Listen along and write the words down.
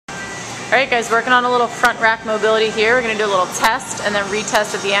Alright guys, working on a little front rack mobility here. We're going to do a little test and then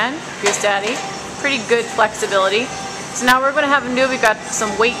retest at the end. Goose Daddy. Pretty good flexibility. So now we're going to have him do, we've got some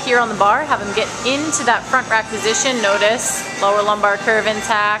weight here on the bar, have him get into that front rack position. Notice, lower lumbar curve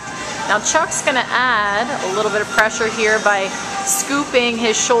intact. Now Chuck's going to add a little bit of pressure here by scooping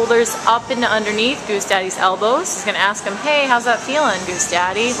his shoulders up into underneath Goose Daddy's elbows. He's going to ask him, hey, how's that feeling, Goose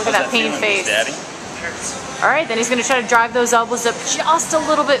Daddy? Look at that pain face. Alright, then he's going to try to drive those elbows up just a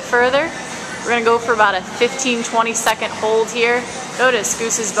little bit further. We're going to go for about a 15-20 second hold here. Notice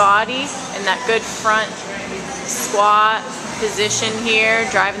Goose's body in that good front squat position here,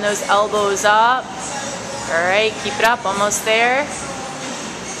 driving those elbows up. Alright, keep it up, almost there.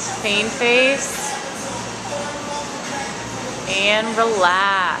 Pain face. And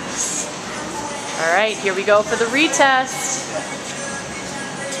relax. Alright, here we go for the retest.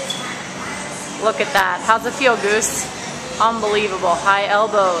 Look at that. How's it feel, Goose? Unbelievable. High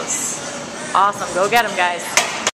elbows. Awesome. Go get them, guys.